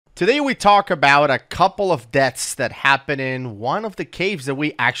Today we talk about a couple of deaths that happen in one of the caves that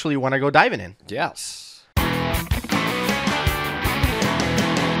we actually want to go diving in. Yes.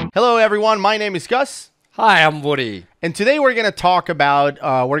 Hello everyone, my name is Gus. Hi, I'm Woody. And today we're going to talk about,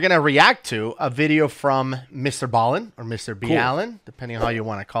 we're going to react to a video from MrBallen or MrBallen, depending on how you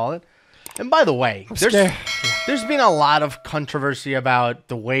want to call it. And by the way, there's been a lot of controversy about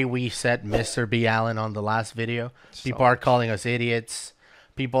the way we said MrBallen on the last video. People are calling us idiots.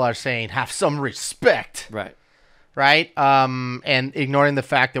 People are saying, have some respect. Right. Right? And ignoring the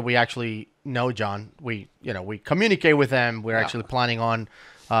fact that we actually know John. We communicate with them. We're actually planning on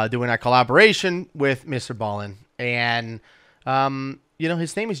doing a collaboration with MrBallen. And,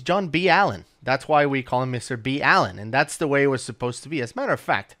 his name is John B. Allen. That's why we call him Mr. B. Allen. And that's the way it was supposed to be. As a matter of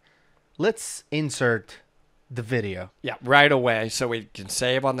fact, let's insert the video. Yeah, right away, so we can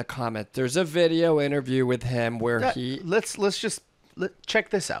save on the comment. There's a video interview with him where let's check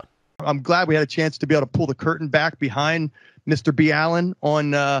this out. I'm glad we had a chance to be able to pull the curtain back behind Mr. B. Allen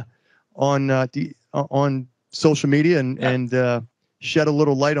on social media and shed a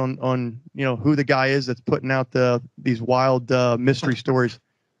little light on who the guy is that's putting out these wild mystery stories.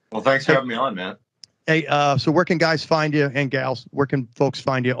 Well, thanks for having me on, man. Hey, so where can guys find you and gals? Where can folks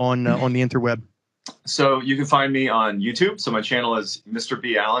find you on the interweb? So you can find me on YouTube. So my channel is Mr.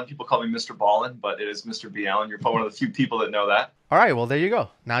 B. Allen. People call me MrBallen, but it is Mr. B. Allen. You're probably one of the few people that know that. All right, well, there you go.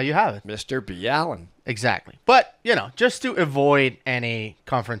 Now you have it. Mr. B. Allen. Exactly. But, just to avoid any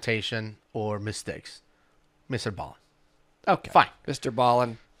confrontation or mistakes, MrBallen. Okay. Fine.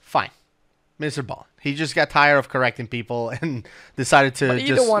 MrBallen. Fine. MrBallen. He just got tired of correcting people and decided to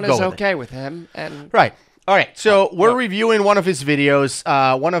just either one go is with okay it. with him. And right. All right. So we're reviewing one of his videos,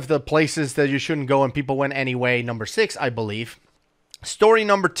 one of the places that you shouldn't go and people went anyway, number 6, I believe. Story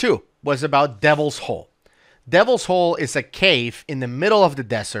number 2 was about Devil's Hole. Devil's Hole is a cave in the middle of the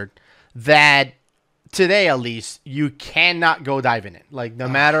desert that today, at least, you cannot go diving in. Like, no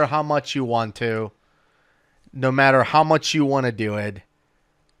matter how much you want to, no matter how much you want to do it.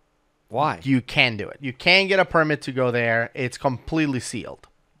 Why? You can do it. You can get a permit to go there. It's completely sealed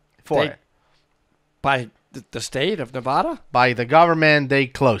for it. By the state of Nevada? By the government, they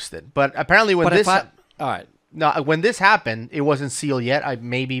closed it. But apparently when all right. No, when this happened, it wasn't sealed yet.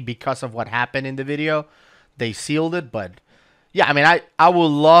 Maybe because of what happened in the video, they sealed it. But yeah, I mean, I would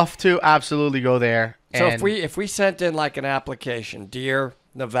love to absolutely go there. So if we sent in like an application, Dear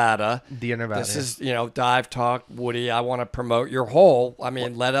Nevada, this is, Dive Talk, Woody, I want to promote your hole. I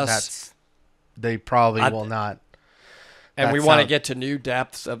mean, let us. They probably will not. And we want to get to new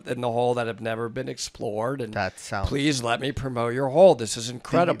depths in the hole that have never been explored. And please let me promote your hole. This is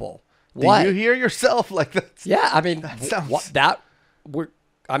incredible. Do you hear yourself like that? Yeah, I mean, we're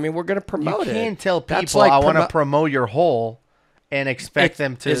going to promote it. You can't tell people I want to promote your hole and expect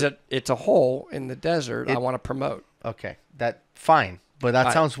them to. It's a hole in the desert. I want to promote. Okay, fine, but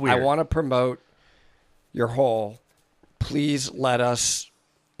that sounds weird. I want to promote your hole. Please let us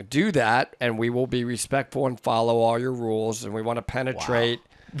do that, and we will be respectful and follow all your rules, and we want to penetrate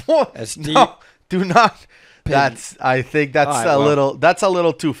as deep. No, do not. I think that's a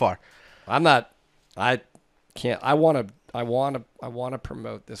little too far. I can't. I want to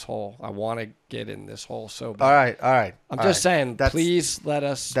promote this hole. I want to get in this hole so bad. All right. I'm just saying, please let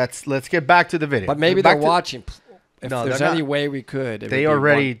us. Let's get back to the video. But maybe they're watching. If there's any way we could. They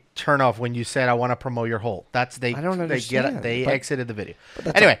already turn off when you said I want to promote your hole. I don't understand. They exited the video.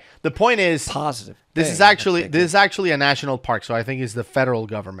 Anyway, the point is positive. This is actually a national park, so I think it's the federal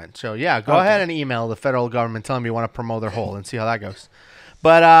government. So yeah, go ahead and email the federal government, tell them you want to promote their hole and see how that goes.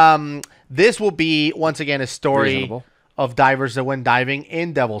 But this will be once again a story of divers that went diving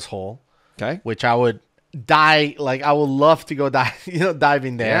in Devil's Hole. Okay. Which I would I would love to go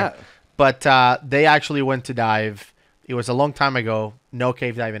diving there. Yeah. But they actually went to dive. It was a long time ago. No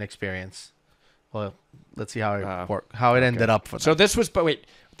cave diving experience. Well, let's see how it ended up for them. So this was,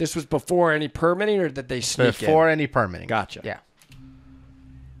 this was before any permitting, or did they sneak in? Before any permitting. Gotcha. Yeah.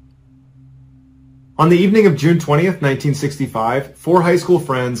 On the evening of June 20th, 1965, 4 high school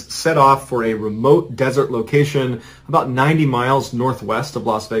friends set off for a remote desert location about 90 miles northwest of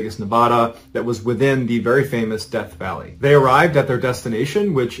Las Vegas, Nevada, that was within the very famous Death Valley. They arrived at their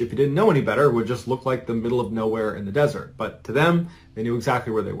destination, which, if you didn't know any better, would just look like the middle of nowhere in the desert. But to them, they knew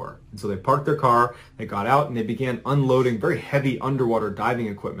exactly where they were. And so they parked their car, they got out, and they began unloading very heavy underwater diving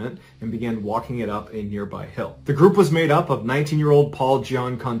equipment and began walking it up a nearby hill. The group was made up of 19-year-old Paul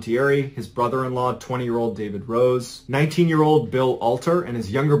Giancontieri, his brother-in-law, 20-year-old David Rose, 19-year-old Bill Alter, and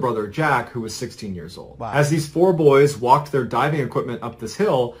his younger brother Jack, who was 16 years old. Wow. As these 4 boys walked their diving equipment up this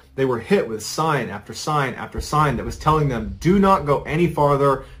hill, they were hit with sign after sign after sign that was telling them, do not go any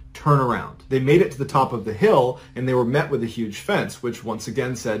farther, turn around. They made it to the top of the hill and they were met with a huge fence, which once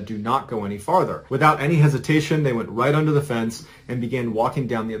again said, do not go any farther. Without any hesitation, they went right under the fence and began walking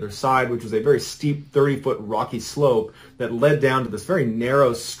down the other side, which was a very steep 30-foot rocky slope that led down to this very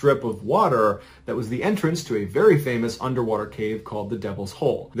narrow strip of water that was the entrance to a very famous underwater cave called the Devil's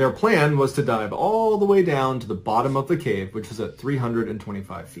Hole. Their plan was to dive all the way down to the bottom of the cave, which was at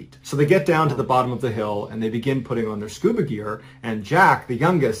 325 feet. So they get down to the bottom of the hill and they begin putting on their scuba gear, and Jack, the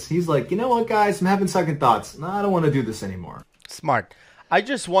youngest, he's like, you know what, guys, I'm having second thoughts. No, I don't want to do this anymore. Smart. I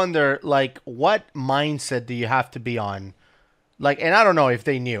just wonder, like, what mindset do you have to be on? Like, and I don't know if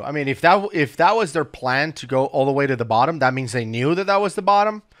they knew. I mean, if that was their plan to go all the way to the bottom, that means they knew that that was the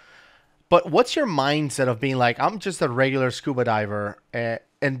bottom. But what's your mindset of being like, I'm just a regular scuba diver?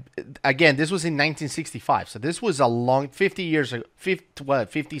 And again, this was in 1965. So this was a long, 50 years ago,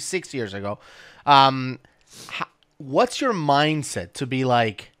 56 years ago. What's your mindset to be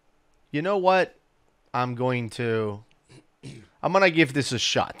like, you know what? I'm going to give this a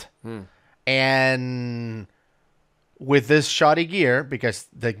shot. And with this shoddy gear, because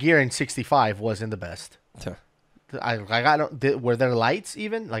the gear in 65 wasn't the best. Were there lights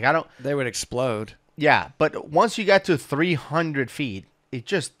even? Like, I don't. They would explode. Yeah, but once you got to 300 feet,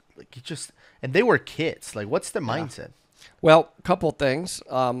 and they were kids. Like, what's the mindset? Well, a couple things.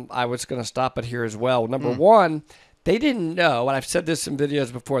 I was going to stop it here as well. Number one, they didn't know, and I've said this in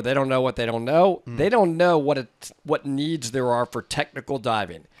videos before, they don't know what they don't know. They don't know what needs there are for technical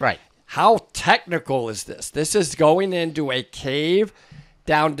diving. Right. How technical is this? This is going into a cave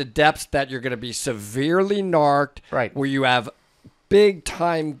down to depths that you're going to be severely narked, right, where you have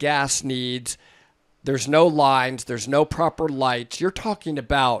big-time gas needs. There's no lines. There's no proper lights. You're talking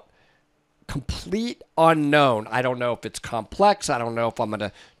about complete unknown. I don't know if it's complex. I don't know if I'm going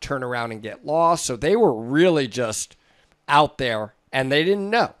to turn around and get lost. So they were really just out there, and they didn't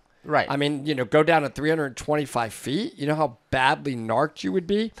know. Right. I mean, go down to 325 feet. You know how badly narked you would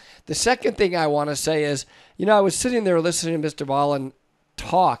be? The second thing I want to say is, I was sitting there listening to MrBallen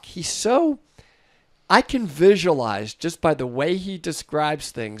talk. I can visualize just by the way he describes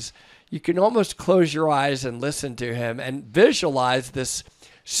things. You can almost close your eyes and listen to him and visualize this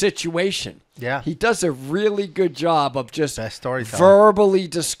situation. Yeah. He does a really good job of just storyteller. verbally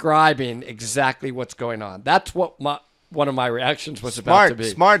describing exactly what's going on. That's what one of my reactions was about to be.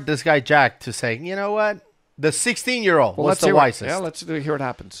 Smart, this guy Jack, to say, you know what? The 16-year-old was the wisest. Yeah, let's hear what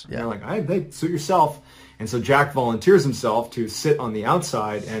happens. Yeah. They're like, hey, suit yourself. And so Jack volunteers himself to sit on the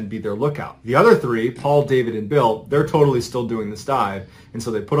outside and be their lookout. The other three, Paul, David, and Bill, they're totally still doing this dive. And so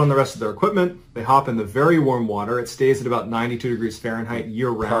they put on the rest of their equipment. They hop in the very warm water. It stays at about 92 degrees Fahrenheit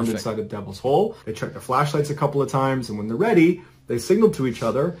year-round inside of Devil's Hole. They check their flashlights a couple of times, and when they're ready, they signal to each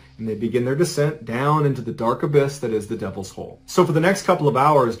other, and they begin their descent down into the dark abyss that is the Devil's Hole. So for the next couple of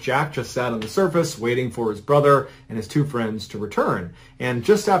hours, Jack just sat on the surface waiting for his brother and his two friends to return. And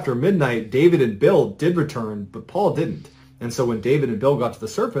just after midnight, David and Bill did return, but Paul didn't. And so when David and Bill got to the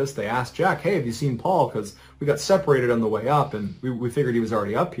surface, they asked Jack, hey, have you seen Paul? Because we got separated on the way up, and we figured he was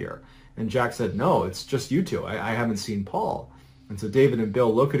already up here. And Jack said, no, it's just you two. I haven't seen Paul. And so David and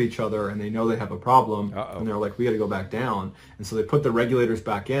Bill look at each other and they know they have a problem. And they're like, we got to go back down. And so they put the regulators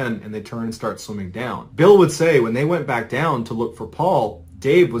back in and they turn and start swimming down. Bill would say when they went back down to look for Paul,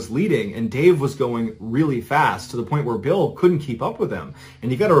 Dave was leading and Dave was going really fast to the point where Bill couldn't keep up with him. And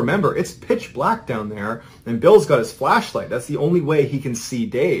you got to remember, it's pitch black down there and Bill's got his flashlight. That's the only way he can see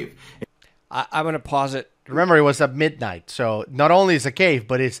Dave. I'm going to pause it. Remember, it was at midnight. So not only is a cave,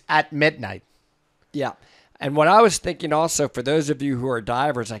 but it's at midnight. Yeah. And what I was thinking also, for those of you who are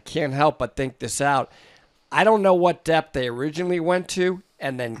divers, I can't help but think this out. I don't know what depth they originally went to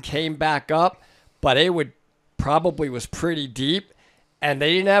and then came back up, but it probably was pretty deep, and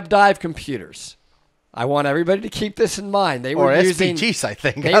they didn't have dive computers. I want everybody to keep this in mind. They were using SPGs, I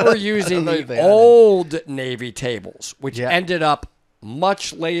think. They were using the old Navy tables, which ended up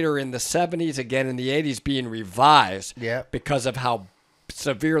much later in the 70s, again in the 80s, being revised because of how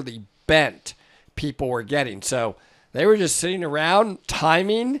severely bent people were getting. So they were just sitting around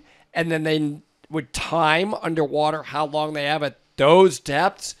timing, and then they would time underwater how long they have at those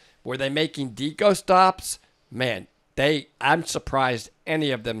depths. Were they making deco stops? Man, I'm surprised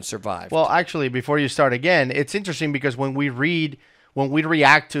any of them survived. Well, actually, before you start again, it's interesting because when we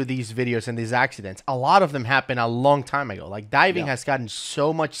react to these videos and these accidents, a lot of them happen a long time ago. Like diving has gotten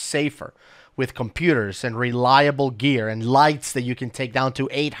so much safer with computers and reliable gear and lights that you can take down to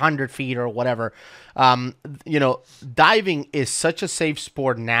 800 feet or whatever. Diving is such a safe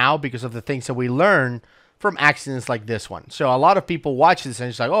sport now because of the things that we learn from accidents like this one. So a lot of people watch this and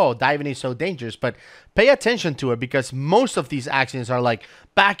it's like, oh, diving is so dangerous. But pay attention to it, because most of these accidents are like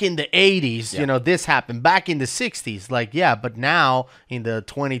back in the 80s, you know, this happened. Back in the 60s, like, yeah, but now in the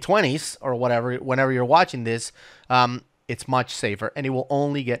 2020s or whatever, whenever you're watching this, it's much safer, and it will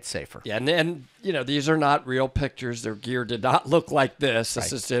only get safer. Yeah, and you know, these are not real pictures. Their gear did not look like this.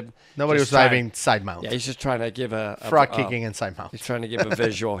 This is him. Nobody was diving side mount. Yeah, he's just trying to give a frog kicking and side mount. He's trying to give a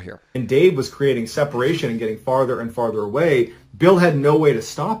visual here. And Dave was creating separation and getting farther and farther away. Bill had no way to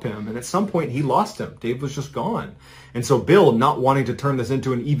stop him, and at some point he lost him. Dave was just gone. And so Bill, not wanting to turn this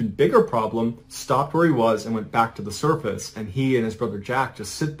into an even bigger problem, stopped where he was and went back to the surface. And he and his brother Jack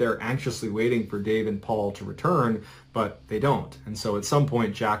just sit there anxiously waiting for Dave and Paul to return, but they don't. And so at some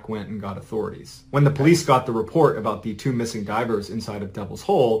point, Jack went and got authorities. When the police got the report about the 2 missing divers inside of Devil's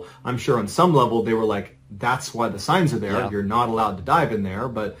Hole, I'm sure on some level they were like, that's why the signs are there. Yeah. You're not allowed to dive in there.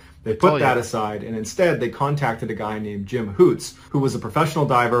 But they put that aside, and instead they contacted a guy named Jim Hoots, who was a professional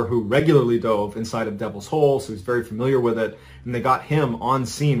diver who regularly dove inside of Devil's Hole, so he's very familiar with it, and they got him on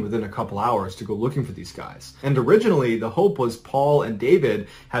scene within a couple hours to go looking for these guys. And originally, the hope was Paul and David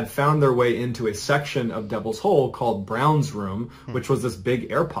had found their way into a section of Devil's Hole called Brown's Room, which was this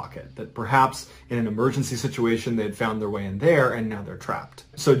big air pocket that perhaps in an emergency situation they had found their way in there, and now they're trapped.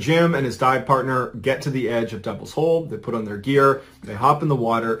 So Jim and his dive partner get to the edge of Devil's Hole, they put on their gear, they hop in the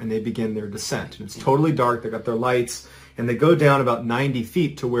water, and they begin their descent. And it's totally dark, they got their lights, and they go down about 90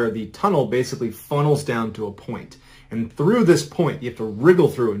 feet to where the tunnel basically funnels down to a point. And through this point, you have to wriggle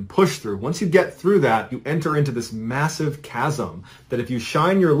through and push through. Once you get through that, you enter into this massive chasm that if you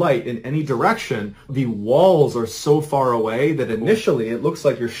shine your light in any direction, the walls are so far away that initially it looks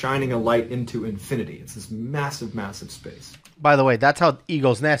like you're shining a light into infinity. It's this massive, massive space. By the way, that's how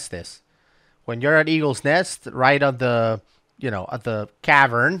Eagle's Nest is. When you're at Eagle's Nest, right at the, you know, at the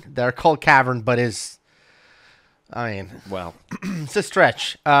cavern, they're called cavern, but it's, I mean, well, it's a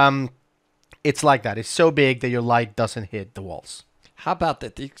stretch. It's like that. It's so big that your light doesn't hit the walls. How about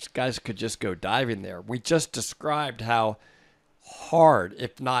that these guys could just go diving there? We just described how hard,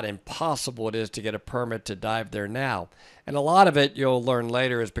 if not impossible, it is to get a permit to dive there now. And a lot of it, you'll learn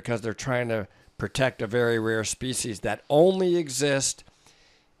later, is because they're trying to protect a very rare species that only exist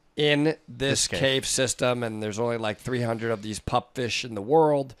in this cave system, and there's only like 300 of these pupfish in the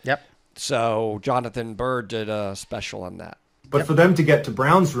world. Yep. So Jonathan Bird did a special on that. But for them to get to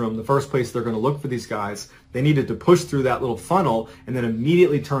Brown's room, the first place they're going to look for these guys, they needed to push through that little funnel and then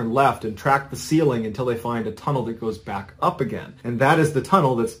immediately turn left and track the ceiling until they find a tunnel that goes back up again. And that is the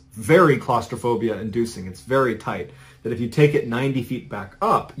tunnel that's very claustrophobia inducing. It's very tight. That if you take it 90 feet back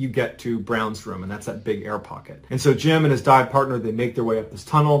up, you get to Brown's room, and that's that big air pocket. And so Jim and his dive partner, they make their way up this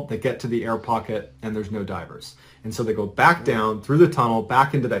tunnel, they get to the air pocket, and there's no divers. And so they go back down through the tunnel,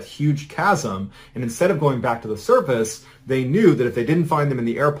 back into that huge chasm, and instead of going back to the surface, they knew that if they didn't find them in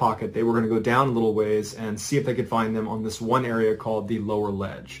the air pocket, they were going to go down a little ways and see if they could find them on this one area called the lower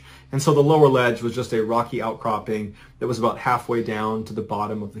ledge. And so the lower ledge was just a rocky outcropping that was about halfway down to the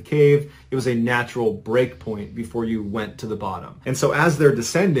bottom of the cave. It was a natural break point before you went to the bottom. And so as they're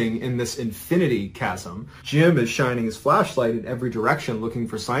descending in this infinity chasm, Jim is shining his flashlight in every direction looking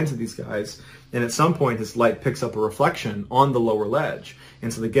for signs of these guys. And at some point, his light picks up a reflection on the lower ledge.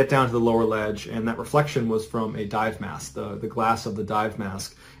 And so they get down to the lower ledge, and that reflection was from a dive mask, the glass of the dive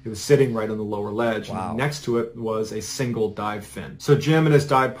mask. It was sitting right on the lower ledge. Wow. And next to it was a single dive fin. So Jim and his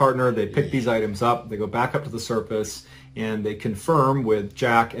dive partner, they pick these items up, they go back up to the surface, and they confirm with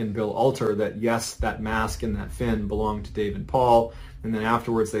Jack and Bill Alter that yes, that mask and that fin belonged to Dave and Paul. And then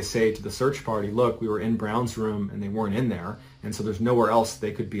afterwards they say to the search party, look, we were in Brown's room and they weren't in there. And so there's nowhere else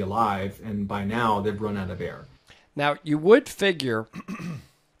they could be alive. And by now they've run out of air. Now, you would figure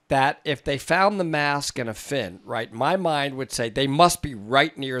that if they found the mask and a fin, right, my mind would say they must be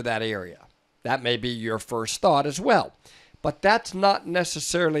right near that area. That may be your first thought as well. But that's not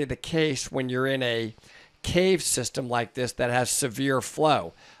necessarily the case when you're in a cave system like this that has severe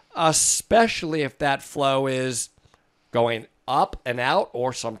flow, especially if that flow is going up and out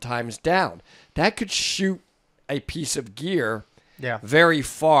or sometimes down. That could shoot a piece of gear very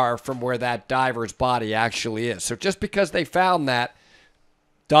far from where that diver's body actually is. So just because they found that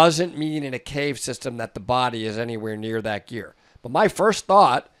doesn't mean in a cave system that the body is anywhere near that gear. But my first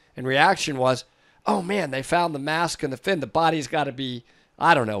thought and reaction was, oh man, they found the mask and the fin. The body's got to be,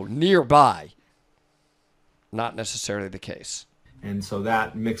 I don't know, nearby. Not necessarily the case. And so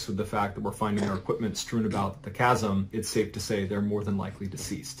that, mixed with the fact that we're finding our equipment strewn about the chasm, it's safe to say they're more than likely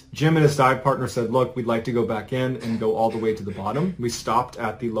deceased. Jim and his dive partner said, look, we'd like to go back in and go all the way to the bottom. We stopped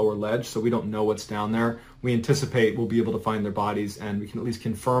at the lower ledge, so we don't know what's down there. We anticipate we'll be able to find their bodies, and we can at least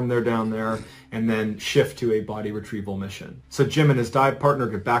confirm they're down there and then shift to a body retrieval mission. So Jim and his dive partner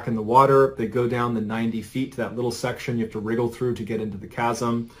get back in the water. They go down the 90 feet to that little section you have to wriggle through to get into the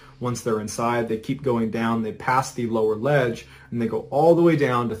chasm. Once they're inside, they keep going down. They pass the lower ledge, and they go all the way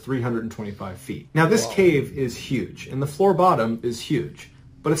down to 325 feet. Now, this cave is huge, and the floor bottom is huge,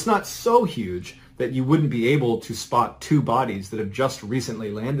 but it's not so huge that you wouldn't be able to spot two bodies that have just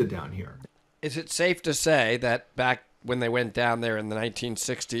recently landed down here. Is it safe to say that back when they went down there in the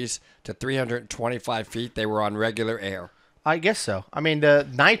 1960s to 325 feet, they were on regular air? I guess so. I mean, the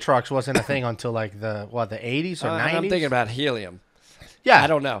nitrox wasn't a thing until like the 80s or 90s? I'm thinking about helium. Yeah. I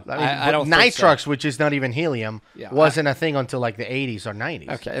don't know. I, mean, I don't nitrox, think so. which is not even helium, wasn't a thing until like the 80s or 90s.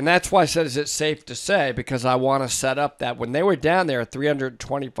 Okay, and that's why I said, is it safe to say, because I want to set up that when they were down there at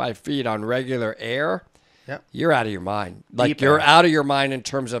 325 feet on regular air, you're out of your mind. Like, Deep you're air. out of your mind in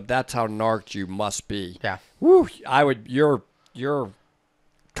terms of that's how narked you must be. Yeah. Woo, you're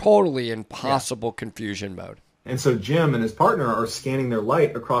totally in possible confusion mode. And so Jim and his partner are scanning their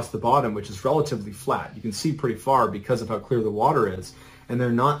light across the bottom, which is relatively flat. You can see pretty far because of how clear the water is. And they're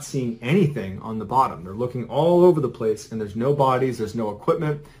not seeing anything on the bottom. They're looking all over the place, and there's no bodies, there's no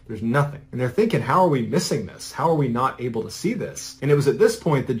equipment, there's nothing. And they're thinking, how are we missing this? How are we not able to see this? And it was at this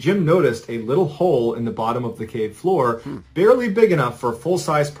point that Jim noticed a little hole in the bottom of the cave floor, barely big enough for a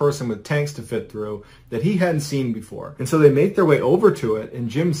full-size person with tanks to fit through, that he hadn't seen before. And so they make their way over to it, and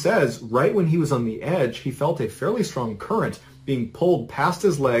Jim says right when he was on the edge, he felt a fairly strong current being pulled past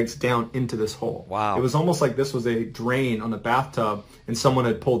his legs down into this hole. Wow. It was almost like this was a drain on a bathtub and someone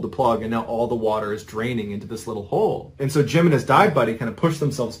had pulled the plug and now all the water is draining into this little hole. And so Jim and his dive buddy kind of push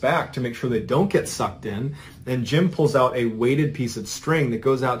themselves back to make sure they don't get sucked in. And Jim pulls out a weighted piece of string that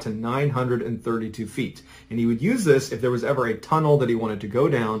goes out to 932 feet. And he would use this if there was ever a tunnel that he wanted to go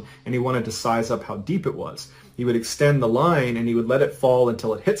down and he wanted to size up how deep it was. He would extend the line and he would let it fall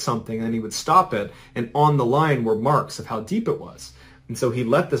until it hit something, and then he would stop it, and on the line were marks of how deep it was. And so he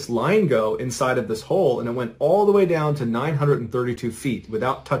let this line go inside of this hole, and it went all the way down to 932 feet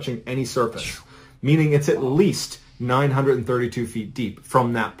without touching any surface, meaning it's at least 932 feet deep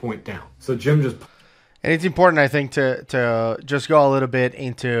from that point down. So Jim just... And it's important, I think, to just go a little bit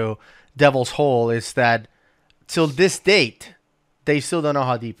into Devil's Hole, is that till this date, they still don't know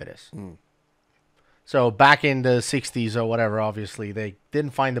how deep it is. So back in the 60s or whatever, obviously, they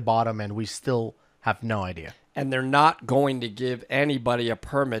didn't find the bottom, and we still have no idea. And they're not going to give anybody a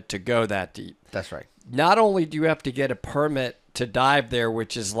permit to go that deep. That's right. Not only do you have to get a permit to dive there,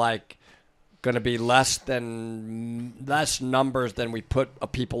 which is like going to be less numbers than we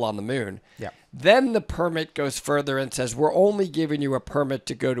put people on the moon. Yeah. Then the permit goes further and says, we're only giving you a permit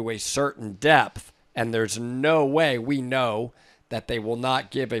to go to a certain depth, and there's no way we know that they will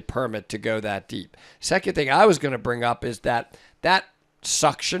not give a permit to go that deep. Second thing I was going to bring up is that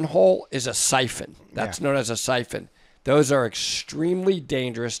suction hole is a siphon. That's known as a siphon. Those are extremely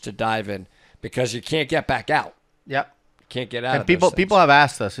dangerous to dive in because you can't get back out. Yep. You can't get out. And of those things. people have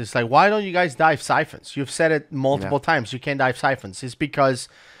asked us, it's like, why don't you guys dive siphons? You've said it multiple times. You can't dive siphons. It's because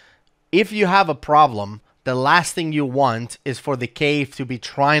if you have a problem, the last thing you want is for the cave to be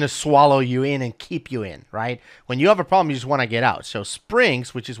trying to swallow you in and keep you in, right? When you have a problem, you just want to get out. So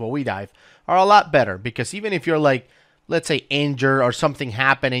springs, which is what we dive, are a lot better because even if you're like, let's say injured or something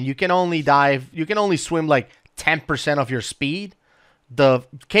happened and you can only swim like 10% of your speed, the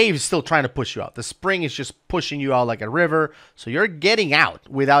cave is still trying to push you out. The spring is just pushing you out like a river. So you're getting out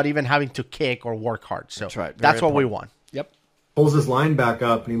without even having to kick or work hard. So that's what we want. Yep. Pulls his line back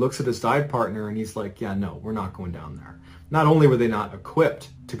up and he looks at his dive partner and he's like, yeah, no, we're not going down there. Not only were they not equipped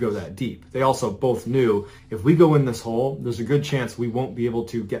to go that deep, they also both knew if we go in this hole, there's a good chance we won't be able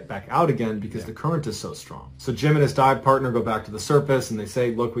to get back out again because the current is so strong. So Jim and his dive partner go back to the surface and they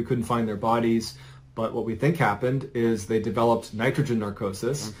say, look, we couldn't find their bodies. But what we think happened is they developed nitrogen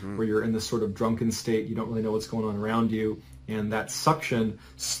narcosis, where you're in this sort of drunken state. You don't really know what's going on around you. And that suction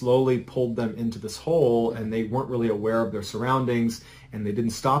slowly pulled them into this hole, and they weren't really aware of their surroundings, and they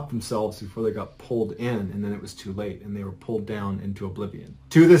didn't stop themselves before they got pulled in, and then it was too late, and they were pulled down into oblivion.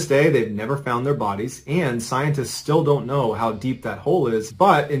 To this day, they've never found their bodies, and scientists still don't know how deep that hole is.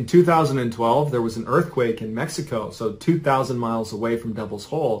 But in 2012, there was an earthquake in Mexico, so 2,000 miles away from Devil's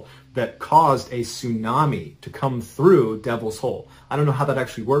Hole, that caused a tsunami to come through Devil's Hole. I don't know how that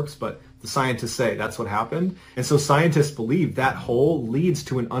actually works, but The scientists say that's what happened. And so scientists believe that hole leads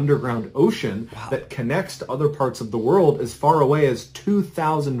to an underground ocean that connects to other parts of the world as far away as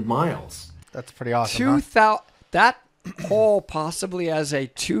 2,000 miles. That's pretty awesome. 2,000. That hole possibly has a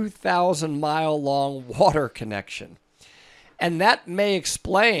 2,000-mile long water connection. And that may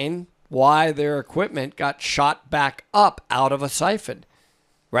explain why their equipment got shot back up out of a siphon,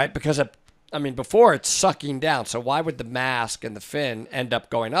 right? Because, before it's sucking down. So why would the mask and the fin end up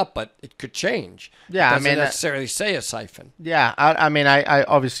going up? But it could change. Yeah, it doesn't necessarily say a siphon. Yeah, I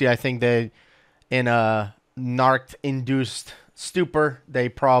obviously I think they, in a narc-induced stupor, they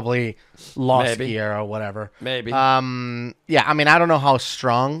probably lost gear or whatever. Maybe. Yeah, I don't know how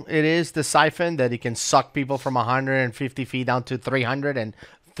strong it is, the siphon, that it can suck people from 150 feet down to 300 and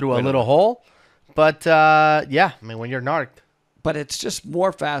through a little hole. But, yeah, when you're narked. But it's just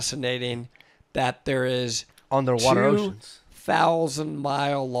more fascinating that there is underwater oceans.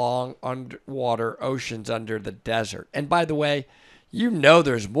 2,000-mile long underwater oceans under the desert. And by the way,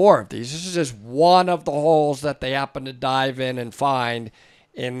 there's more of these. This is just one of the holes that they happen to dive in and find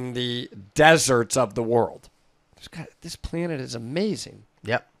in the deserts of the world. This planet is amazing.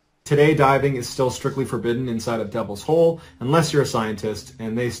 Yep. Today, diving is still strictly forbidden inside of Devil's Hole unless you're a scientist,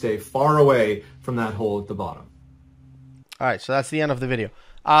 and they stay far away from that hole at the bottom. All right, so that's the end of the video.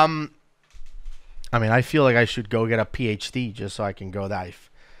 I feel like I should go get a PhD just so I can go dive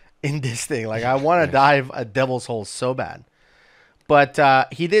in this thing. Like, I want to dive at Devil's Hole so bad. But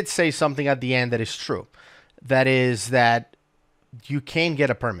he did say something at the end that is true. That is that you can get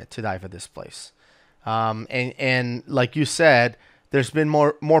a permit to dive at this place. And like you said, there's been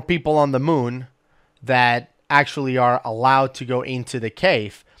more people on the moon that actually are allowed to go into the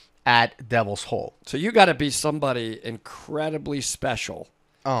cave at Devil's Hole. So you got to be somebody incredibly special.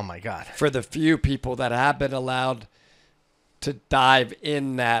 Oh, my God. For the few people that have been allowed to dive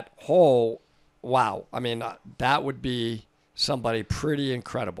in that hole. Wow. That would be somebody pretty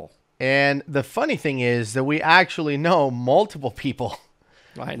incredible. And the funny thing is that we actually know multiple people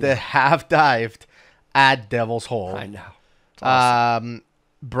that have dived at Devil's Hole. I know. Awesome.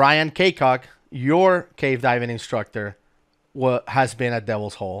 Brian Kaycock, your cave diving instructor, has been at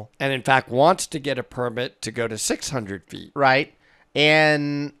Devil's Hole. And in fact, wants to get a permit to go to 600 feet. Right.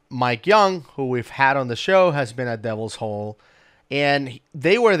 And Mike Young, who we've had on the show, has been at Devil's Hole. And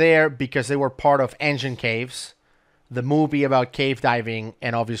they were there because they were part of Engine Caves, the movie about cave diving.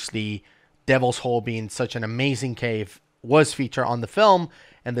 And obviously, Devil's Hole being such an amazing cave was featured on the film.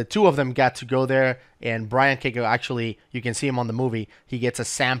 And the two of them got to go there. And Brian Kaycock, actually, you can see him on the movie. He gets a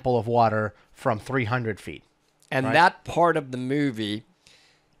sample of water from 300 feet. And that part of the movie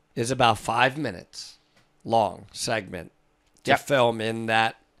is about 5 minutes long segment to film in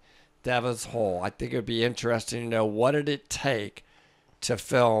that Devil's Hole. I think it would be interesting to know, what did it take to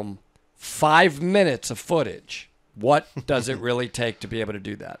film 5 minutes of footage? What does it really take to be able to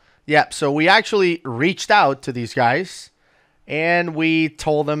do that? Yeah, so we actually reached out to these guys, and we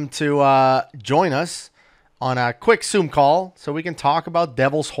told them to join us on a quick Zoom call so we can talk about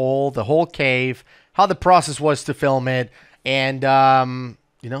Devil's Hole, the whole cave, how the process was to film it, and,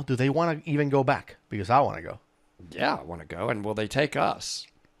 do they want to even go back? Because I want to go. Yeah, I want to go, and will they take us?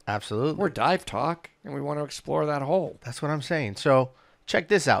 Absolutely. We're Dive Talk, and we want to explore that hole. That's what I'm saying. So check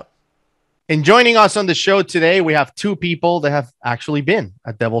this out. And joining us on the show today, we have two people that have actually been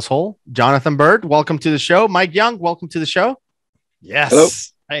at Devil's Hole. Jonathan Bird, welcome to the show. Mike Young, welcome to the show. Yes. Hello.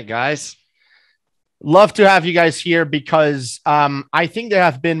 Hey, guys. Love to have you guys here because I think there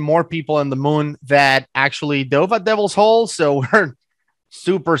have been more people on the moon that actually dove at Devil's Hole. So we're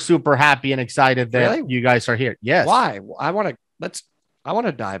super, super happy and excited that you guys are here. Yes. Why? I want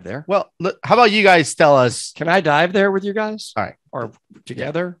to dive there. Well, look, how about you guys tell us? Can I dive there with you guys? All right. Or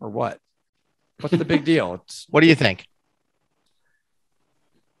together or what? What's the big deal? What do you think?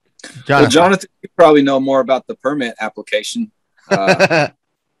 Jonathan. Well, Jonathan, you probably know more about the permit application.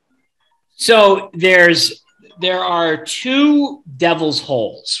 So there are two Devil's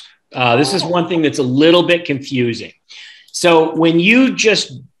Holes. This is one thing that's a little bit confusing. So when you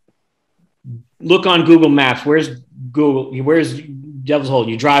just look on Google Maps, where's Devil's Hole?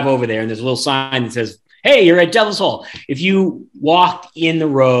 You drive over there and there's a little sign that says, hey, you're at Devil's Hole. If you walk in the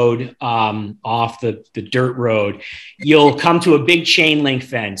road, off the dirt road, you'll come to a big chain link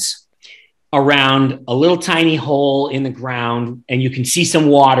fence around a little tiny hole in the ground, and you can see some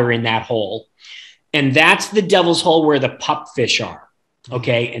water in that hole. And that's the Devil's Hole where the pupfish are.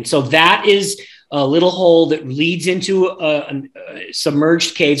 Okay. And so that is a little hole that leads into a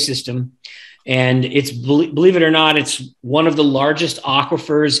submerged cave system. And it's, believe it or not, it's one of the largest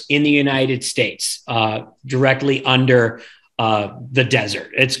aquifers in the United States, directly under the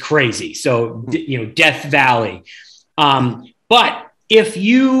desert. It's crazy. So, Death Valley. But if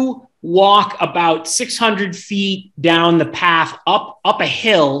you walk about 600 feet down the path up a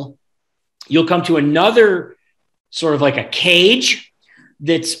hill, you'll come to another sort of like a cage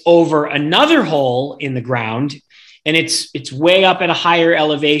that's over another hole in the ground. And it's way up at a higher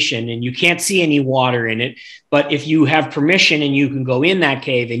elevation and you can't see any water in it. But if you have permission and you can go in that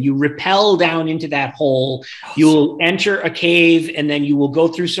cave and you rappel down into that hole, you'll enter a cave and then you will go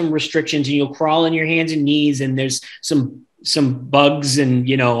through some restrictions and you'll crawl on your hands and knees. And there's some bugs and,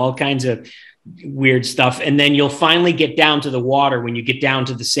 all kinds of weird stuff. And then you'll finally get down to the water when you get down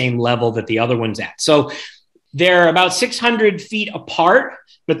to the same level that the other one's at. So they're about 600 feet apart,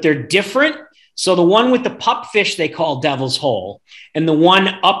 but they're different. So the one with the pupfish, they call Devil's Hole. And the one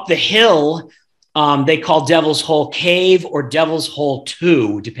up the hill, they call Devil's Hole Cave or Devil's Hole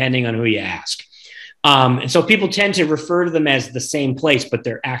 2, depending on who you ask. And so people tend to refer to them as the same place, but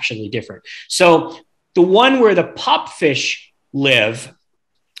they're actually different. So the one where the pupfish live,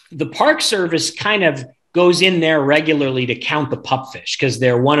 the Park Service kind of goes in there regularly to count the pupfish because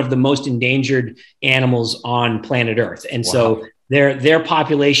they're one of the most endangered animals on planet Earth. And so their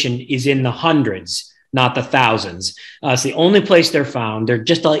population is in the hundreds, not the thousands. It's the only place they're found. They're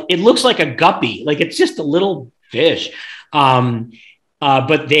just like, it looks like a guppy, like it's just a little fish.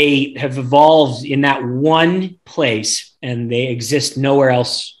 But they have evolved in that one place and they exist nowhere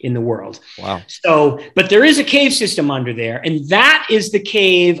else in the world. Wow. So, but there is a cave system under there. And that is the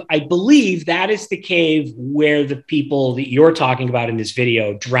cave, I believe that is the cave where the people that you're talking about in this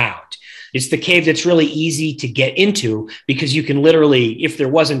video drowned. It's the cave that's really easy to get into because you can literally, if there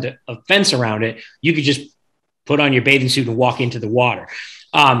wasn't a fence around it, you could just put on your bathing suit and walk into the water.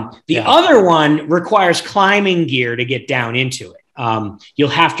 The other one requires climbing gear to get down into it. You'll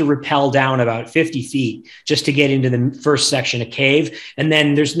have to rappel down about 50 feet just to get into the first section of cave. And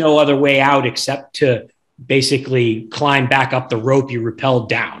then there's no other way out except to basically climb back up the rope you rappelled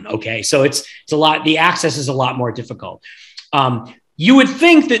down. Okay. So it's a lot, the access is a lot more difficult. You would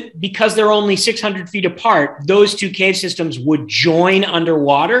think that because they're only 600 feet apart, those two cave systems would join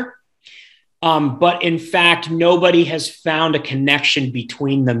underwater. But in fact, nobody has found a connection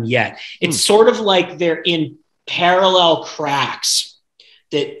between them yet. It's sort of like they're in parallel cracks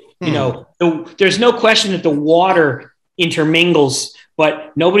that, there's no question that the water intermingles,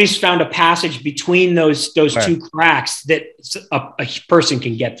 but nobody's found a passage between those two cracks that a person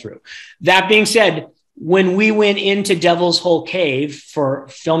can get through. That being said, when we went into Devil's Hole Cave for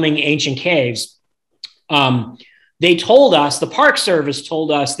filming Ancient Caves, they told us, the Park Service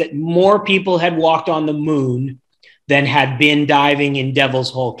told us that more people had walked on the moon than had been diving in Devil's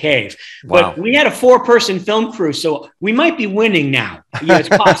Hole Cave. Wow. But we had a 4-person film crew, so we might be winning now. Yeah, it's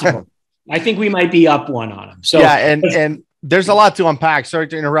possible. I think we might be up one on them. So yeah, and there's a lot to unpack. Sorry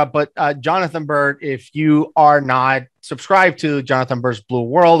to interrupt, but Jonathan Bird, if you are not subscribed to Jonathan Bird's Blue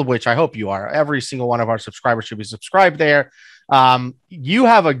World, which I hope you are, every single one of our subscribers should be subscribed there. You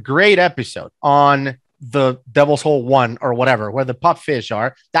have a great episode on the Devil's Hole 1 or whatever, where the pupfish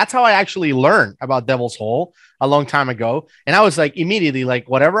are. That's how I actually learned about Devil's Hole a long time ago. And I was like, immediately, like,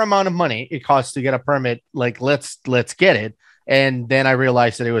 whatever amount of money it costs to get a permit, like, let's get it. And then I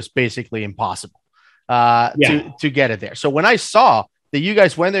realized that it was basically impossible to get it there. So when I saw that you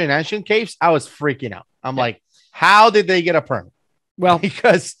guys went there in Ancient Caves, I was freaking out. I'm like, how did they get a permit? Well,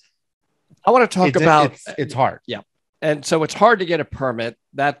 because I want to talk about it's hard. Yeah. And so it's hard to get a permit.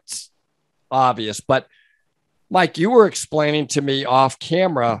 That's obvious. But Mike, you were explaining to me off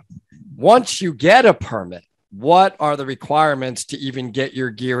camera, once you get a permit, what are the requirements to even get your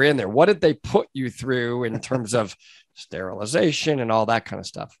gear in there? What did they put you through in terms of sterilization and all that kind of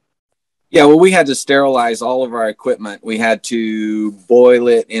stuff? Yeah, well, we had to sterilize all of our equipment. We had to boil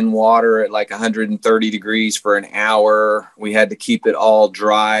it in water at like 130 degrees for an hour. We had to keep it all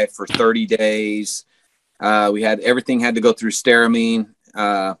dry for 30 days. Everything had to go through steramine.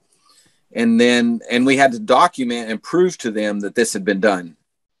 And we had to document and prove to them that this had been done.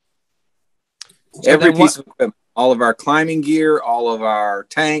 So every piece of equipment, all of our climbing gear, all of our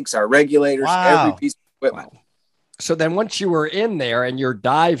tanks, our regulators, every piece of equipment. Wow. So then once you were in there and you're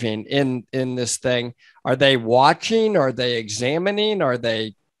diving in this thing, are they watching? Are they examining? Are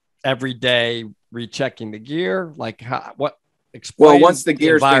they every day rechecking the gear? Like what? Well, once the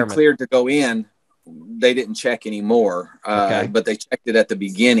gear's been cleared to go in, they didn't check anymore, but they checked it at the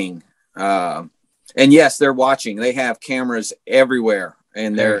beginning. And yes, they're watching. They have cameras everywhere,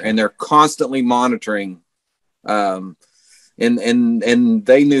 and they're constantly monitoring. And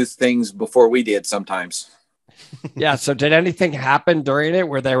they knew things before we did sometimes. Yeah. So did anything happen during it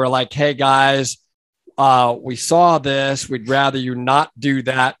where they were like, "Hey guys, we saw this. We'd rather you not do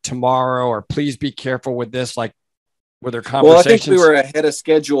that tomorrow, or please be careful with this. Like, were there conversations? Well, I think we were ahead of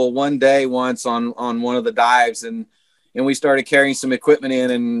schedule one day once on one of the dives, and we started carrying some equipment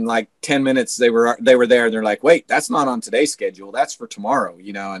in, and like 10 minutes they were there, and they're like, wait, that's not on today's schedule, that's for tomorrow, and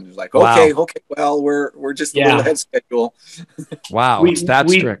it was like, okay, well, we're just a little ahead schedule. Wow, it's that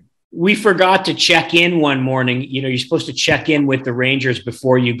strict. We forgot to check in one morning. You're supposed to check in with the Rangers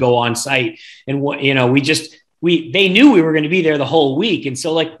before you go on site, and they knew we were going to be there the whole week. And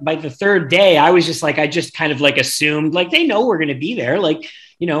so like by the third day, I just kind of like assumed like they know we're going to be there. Like,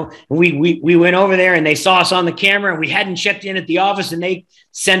 we went over there and they saw us on the camera, and we hadn't checked in at the office, and they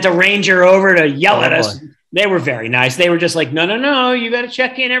sent a ranger over to yell at us. They were very nice. They were just like, no, you got to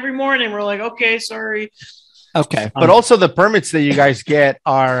check in every morning. We're like, okay, sorry. Okay. But also the permits that you guys get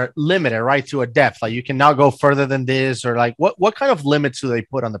are limited, right? To a depth. Like you can now go further than this, or like what kind of limits do they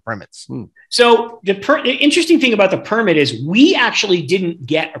put on the permits? So the interesting thing about the permit is we actually didn't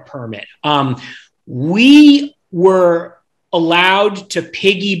get a permit. We were allowed to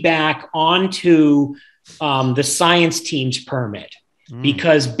piggyback onto the science team's permit,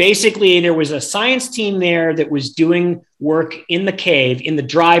 because basically there was a science team there that was doing work in the cave, in the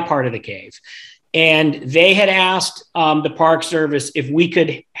dry part of the cave. And they had asked the Park Service if we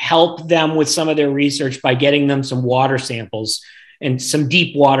could help them with some of their research by getting them some water samples and some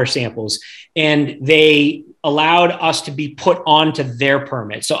deep water samples. And they allowed us to be put onto their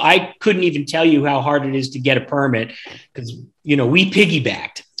permit. So I couldn't even tell you how hard it is to get a permit, because, we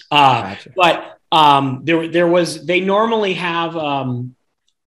piggybacked. Gotcha. But they normally have,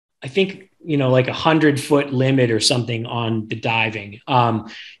 I think, like 100-foot limit or something on the diving.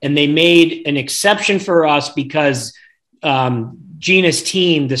 And they made an exception for us because Gina's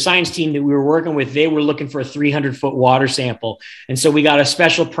team, the science team that we were working with, they were looking for a 300-foot water sample. And so we got a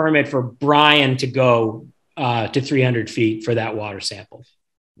special permit for Brian to go to 300 feet for that water sample.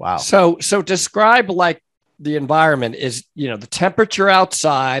 Wow. So describe like the environment. Is, the temperature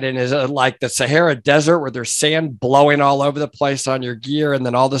outside, and is it like the Sahara Desert where there's sand blowing all over the place on your gear, and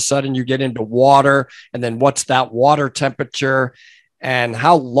then all of a sudden you get into water, and then what's that water temperature, and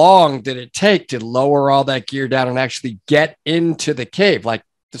how long did it take to lower all that gear down and actually get into the cave? Like,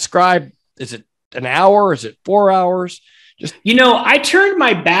 describe, is it an hour? Is it 4 hours? Just, I turned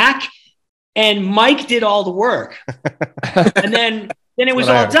my back and Mike did all the work. And then it was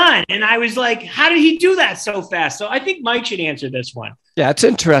all done. And I was like, how did he do that so fast? So I think Mike should answer this one. Yeah, it's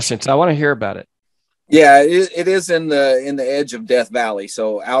interesting. So I want to hear about it. Yeah, it is in the edge of Death Valley.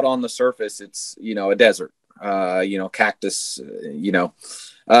 So out on the surface, it's, a desert, cactus,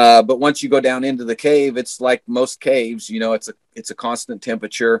 but once you go down into the cave, it's like most caves, it's a constant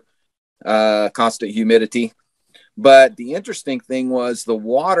temperature, constant humidity. But the interesting thing was the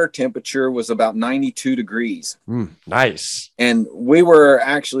water temperature was about 92 degrees. Nice. And we were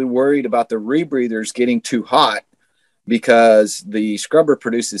actually worried about the rebreathers getting too hot because the scrubber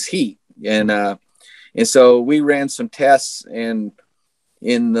produces heat. And so we ran some tests in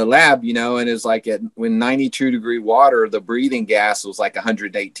the lab, and it's like when 92 degree water, the breathing gas was like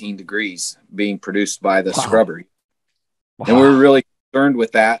 118 degrees being produced by the scrubber. Wow. And we were really concerned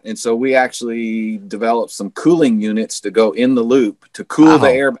with that, and so we actually developed some cooling units to go in the loop to cool the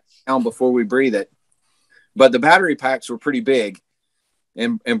air down before we breathe it. But the battery packs were pretty big,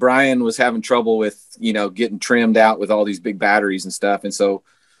 and Brian was having trouble with getting trimmed out with all these big batteries and stuff, and so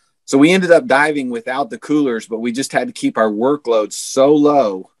we ended up diving without the coolers, but we just had to keep our workload so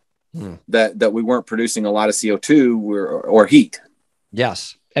low that we weren't producing a lot of CO2 or heat.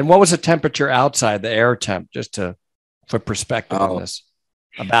 Yes. And what was the temperature outside, the air temp, just for perspective on this?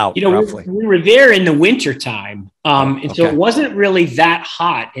 About roughly. We were there in the winter time. And so it wasn't really that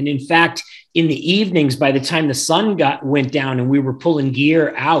hot. And in fact, in the evenings, by the time the sun went down and we were pulling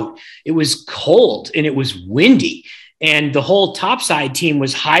gear out, it was cold and it was windy. And the whole topside team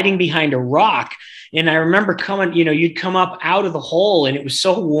was hiding behind a rock. And I remember you'd come up out of the hole and it was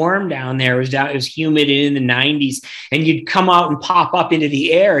so warm down there. It was humid and in the 90s. And you'd come out and pop up into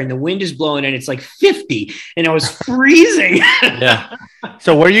the air and the wind is blowing and it's like 50 and it was freezing. Yeah.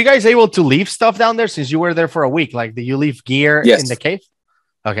 So were you guys able to leave stuff down there since you were there for a week? Like, do you leave gear in the cave?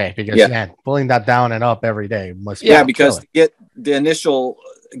 Okay. Because man, pulling that down and up every day must be. Yeah, because to get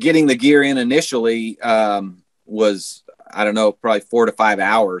getting the gear in initially was, I don't know, probably 4 to 5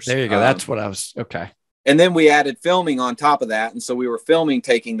 hours. There you go. That's what I was. Okay. And then we added filming on top of that. And so we were filming,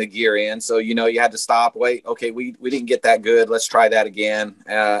 taking the gear in. So, you had to stop, wait, okay, we didn't get that good. Let's try that again.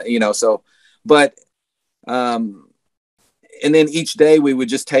 And then each day we would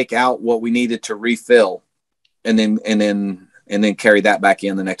just take out what we needed to refill and then and then carry that back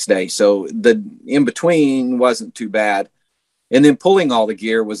in the next day. So the in between wasn't too bad. And then pulling all the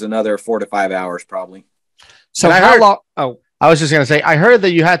gear was another 4 to 5 hours probably. So how long? Oh, I was just going to say, I heard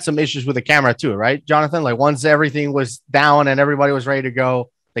that you had some issues with the camera too, right, Jonathan? Like once everything was down and everybody was ready to go,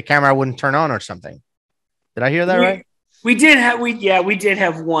 the camera wouldn't turn on or something. Did I hear that right? We did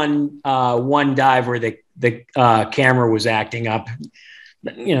have one dive where the camera was acting up.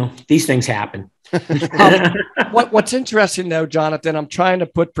 You know, these things happen. What's interesting though, Jonathan, I'm trying to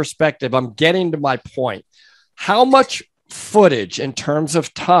put perspective. I'm getting to my point. How much footage in terms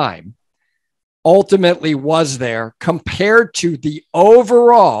of time ultimately was there compared to the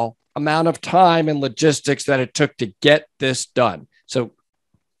overall amount of time and logistics that it took to get this done? So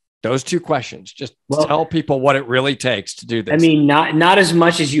those two questions, just tell people what it really takes to do this. I mean, not as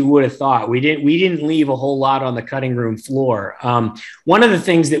much as you would have thought. We didn't leave a whole lot on the cutting room floor. One of the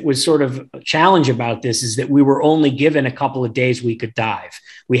things that was sort of a challenge about this is that we were only given a couple of days we could dive.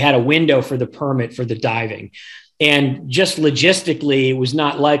 We had a window for the permit for the diving. And just logistically, it was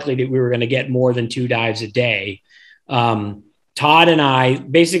not likely that we were going to get more than 2 dives a day. Todd and I,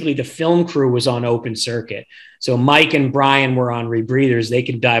 basically the film crew was on open circuit. So Mike and Brian were on rebreathers. They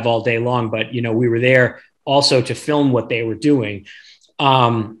could dive all day long, but you know, we were there also to film what they were doing.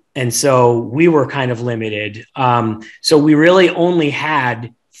 And so we were kind of limited. So we really only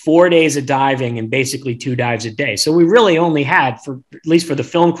had 4 days of diving and basically 2 dives a day. So we really only had, at least for the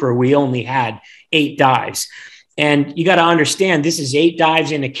film crew, we only had 8 dives. And you got to understand, this is 8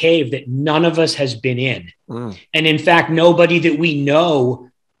 dives in a cave that none of us has been in. And in fact, nobody that we know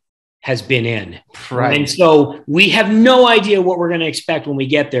has been in. Right. And so we have no idea what we're going to expect when we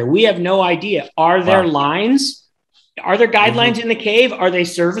get there. We have no idea. Are there lines? Are there guidelines in the cave? Are they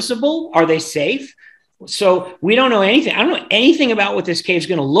serviceable? Are they safe? So we don't know anything. I don't know anything about what this cave is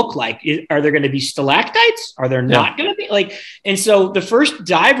going to look like. Are there going to be stalactites? Are there not going to be like, and so the first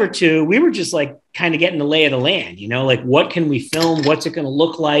dive or two, we were just like kind of getting the lay of the land, you know, like what can we film? What's it going to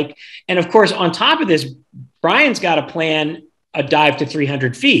look like? And of course, on top of this, Brian's got to plan a dive to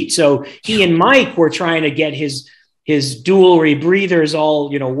 300 feet. So he and Mike were trying to get his dual rebreathers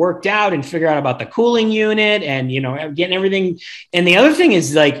all, you know, worked out and figure out about the cooling unit and, you know, getting everything. And the other thing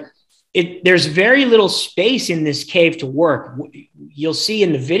is like, there's very little space in this cave to work. You'll see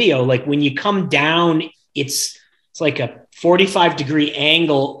in the video, like when you come down, it's like a 45-degree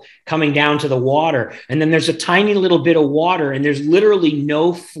angle coming down to the water. And then there's a tiny little bit of water and there's literally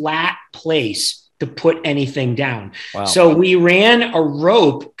no flat place to put anything down. Wow. So we ran a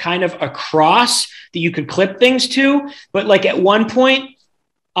rope kind of across that you could clip things to. But like at one point,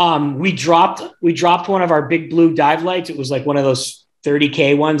 we dropped one of our big blue dive lights. It was like one of those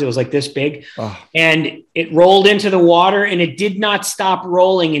 30K ones. It was like this big and it rolled into the water and it did not stop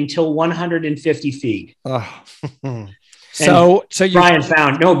rolling until 150 feet. So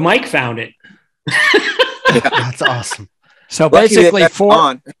Brian Mike found it. That's awesome. So basically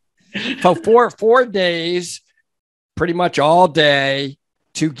 4 days, pretty much all day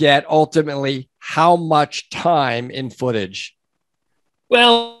to get ultimately how much time in footage?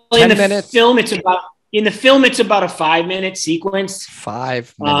 Well, 10 minutes. In the film, it's about a 5-minute sequence.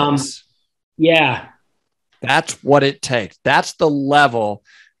 5 minutes. Yeah. That's what it takes. That's the level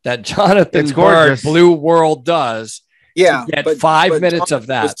that Jonathan Bird Blue World does. Yeah. To get 5 minutes of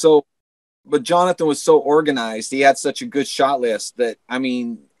that. But Jonathan was so organized. He had such a good shot list that, I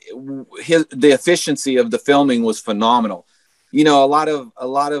mean, the efficiency of the filming was phenomenal. You know, a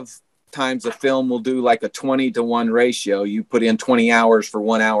lot of times a film will do like a 20-to-1 ratio. You put in 20 hours for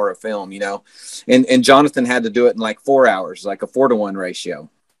 1 hour of film, you know, and Jonathan had to do it in like 4 hours, like a 4-to-1 ratio.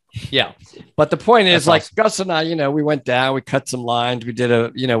 Yeah. But the point is, like Gus and I, you know, we went down, we cut some lines, we did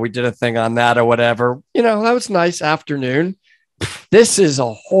a thing on that or whatever, you know, that was nice afternoon. This is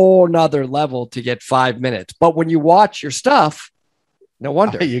a whole nother level to get 5 minutes. But when you watch your stuff, no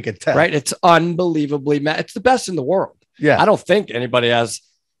wonder you can tell, right? It's unbelievably, it's the best in the world. Yeah. I don't think anybody has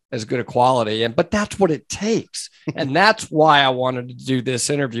as good a quality. But that's what it takes. And that's why I wanted to do this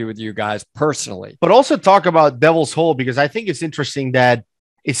interview with you guys personally. But also talk about Devil's Hole, because I think it's interesting that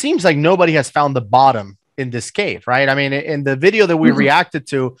it seems like nobody has found the bottom in this cave, right? I mean, in the video that we reacted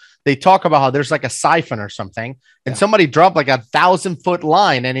to, they talk about how there's like a siphon or something and somebody dropped like 1,000-foot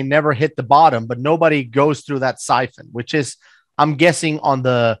line and it never hit the bottom, but nobody goes through that siphon, which is, I'm guessing, on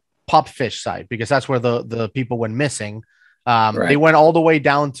the pupfish side, because that's where the people went missing. They went all the way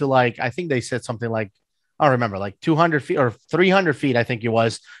down to like, I think they said something like, I don't remember, like 200 feet or 300 feet, I think it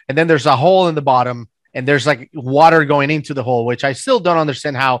was. And then there's a hole in the bottom and there's like water going into the hole, which I still don't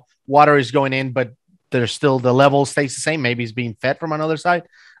understand how water is going in, but there's still the level stays the same. Maybe it's being fed from another side.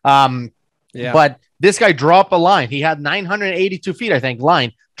 Yeah. But this guy dropped a line. He had 982 feet, I think,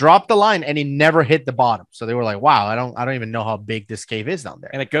 line, dropped the line, and he never hit the bottom. So they were like, wow, I don't even know how big this cave is down there.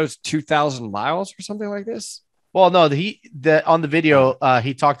 And it goes 2,000 miles or something like this? Well, no, on the video,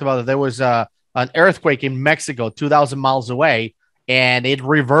 he talked about that there was an earthquake in Mexico 2,000 miles away, and it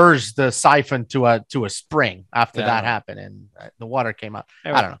reversed the siphon to a spring after that happened, and the water came out.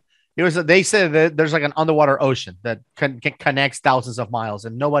 I don't know. It was. They said that there's like an underwater ocean that connects thousands of miles,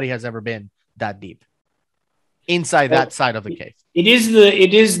 and nobody has ever been that deep inside that side of the cave. It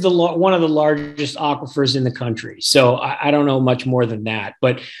is one of the largest aquifers in the country. So I don't know much more than that,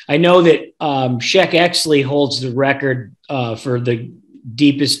 but I know that Sheck Exley holds the record for the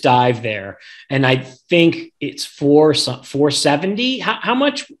deepest dive there, and I think it's 470. How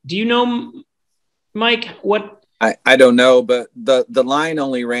much do you know, Mike? What? I don't know, but the line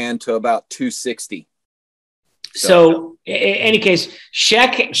only ran to about 260. So in any case,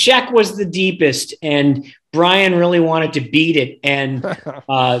 Sheck was the deepest, and Brian really wanted to beat it, and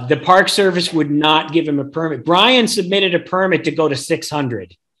the Park Service would not give him a permit. Brian submitted a permit to go to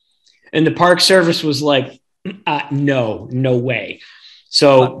 600, and the Park Service was like, no way.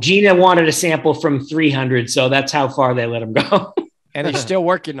 So Gina wanted a sample from 300, so that's how far they let him go. And he's still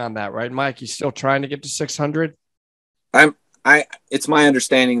working on that, right, Mike? He's still trying to get to 600? It's my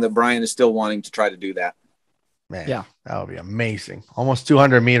understanding that Brian is still wanting to try to do that. Man, yeah, that would be amazing. Almost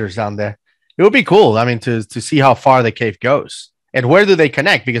 200 meters down there. It would be cool. I mean, to see how far the cave goes and where do they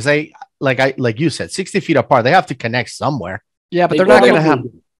connect? Because they, like you said, 60 feet apart. They have to connect somewhere. Yeah, but they're not going to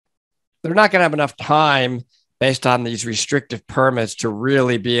have enough time based on these restrictive permits to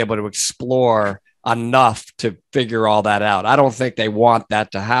really be able to explore enough to figure all that out. I don't think they want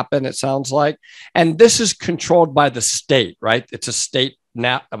that to happen, it sounds like. And this is controlled by the state, right? It's a state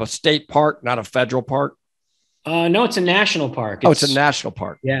park, not a federal park. No, it's a national park. It's a national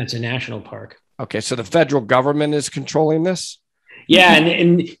park. Yeah, it's a national park. Okay, so the federal government is controlling this? Yeah,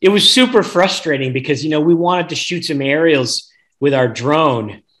 and it was super frustrating because, we wanted to shoot some aerials with our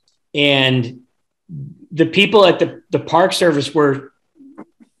drone, and the people at the Park Service were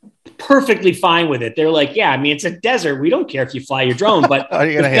perfectly fine with it. They're like, yeah, I mean, it's a desert. We don't care if you fly your drone, but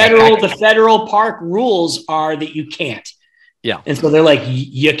the federal park rules are that you can't. Yeah. And so they're like,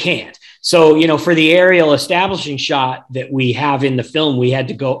 you can't. So, for the aerial establishing shot that we have in the film, we had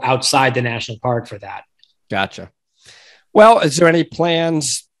to go outside the national park for that. Gotcha. Well, is there any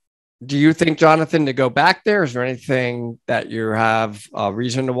plans, do you think, Jonathan, to go back there? Is there anything that you have a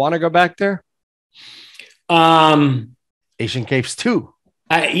reason to want to go back there? Asian Caves 2.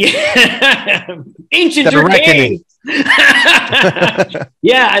 Yeah. Ancient Reckoning.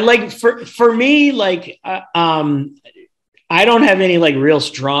 Yeah, I like for me, like I don't have any like real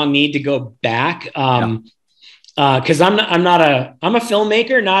strong need to go back. Because I'm a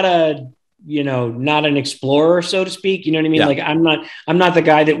filmmaker, not an explorer, so to speak. You know what I mean? Yeah. Like I'm not the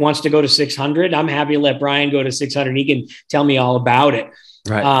guy that wants to go to 600. I'm happy to let Brian go to 600. He can tell me all about it.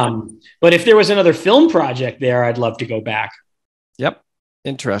 Right. But if there was another film project there, I'd love to go back. Yep.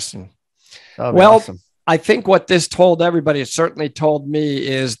 Interesting. Well, awesome. I think what this told everybody, it certainly told me,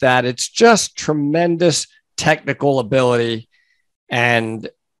 is that it's just tremendous technical ability and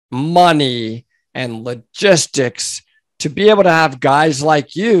money and logistics to be able to have guys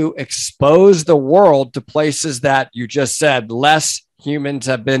like you expose the world to places that you just said less humans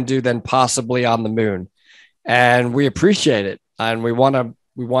have been to than possibly on the moon. And we appreciate it. And we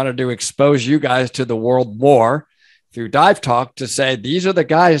wanted to expose you guys to the world more through Dive Talk to say, these are the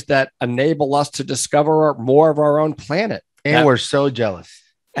guys that enable us to discover more of our own planet. And we're so jealous.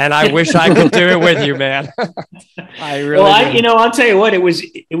 And I wish I could do it with you, man. I really I'll tell you what, it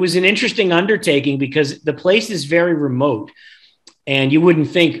was an interesting undertaking because the place is very remote and you wouldn't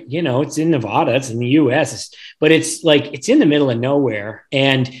think, it's in Nevada, it's in the US, but it's in the middle of nowhere.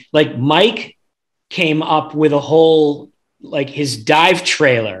 And like Mike came up with a whole, like his dive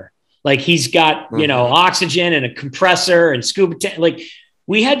trailer. Like he's got, oxygen and a compressor and scuba tank. Like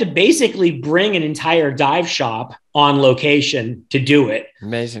we had to basically bring an entire dive shop on location to do it.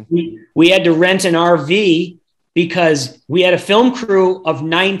 Amazing. We had to rent an RV because we had a film crew of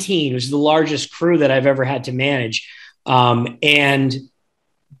 19, which is the largest crew that I've ever had to manage. And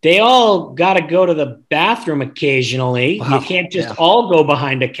they all got to go to the bathroom occasionally. Wow. You can't just all go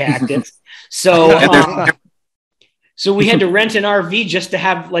behind a cactus. So we had to rent an RV just to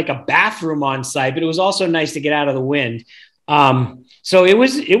have like a bathroom on site, but it was also nice to get out of the wind. So it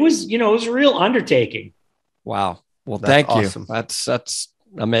was a real undertaking. Wow. Well, thank you. Awesome. That's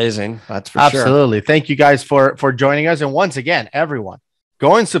amazing. That's for Absolutely. Sure. Thank you guys for joining us. And once again, everyone,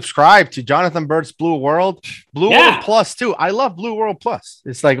 go and subscribe to Jonathan Bird's Blue World. Blue World Plus, too. I love Blue World Plus.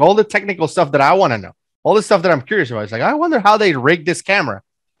 It's like all the technical stuff that I want to know. All the stuff that I'm curious about. It's like, I wonder how they rigged this camera.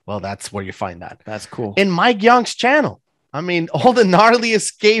 Well, that's where you find that. That's cool. In Mike Young's channel. I mean, all the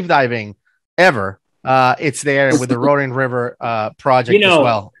gnarliest cave diving ever. It's there with the Roaring River project as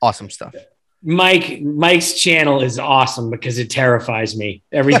well. Awesome stuff. Mike's channel is awesome because it terrifies me.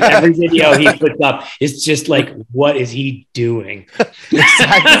 Every video he puts up is just like, what is he doing?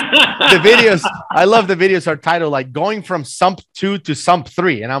 The videos, I love the videos are titled like going from sump 2 to sump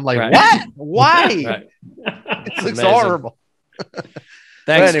 3. And I'm like, what? Why? It looks horrible.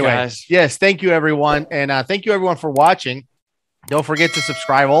 Thanks, guys. Yes, thank you, everyone. And thank you, everyone, for watching. Don't forget to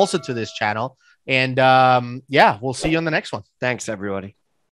subscribe also to this channel. And yeah, we'll see you on the next one. Thanks, everybody.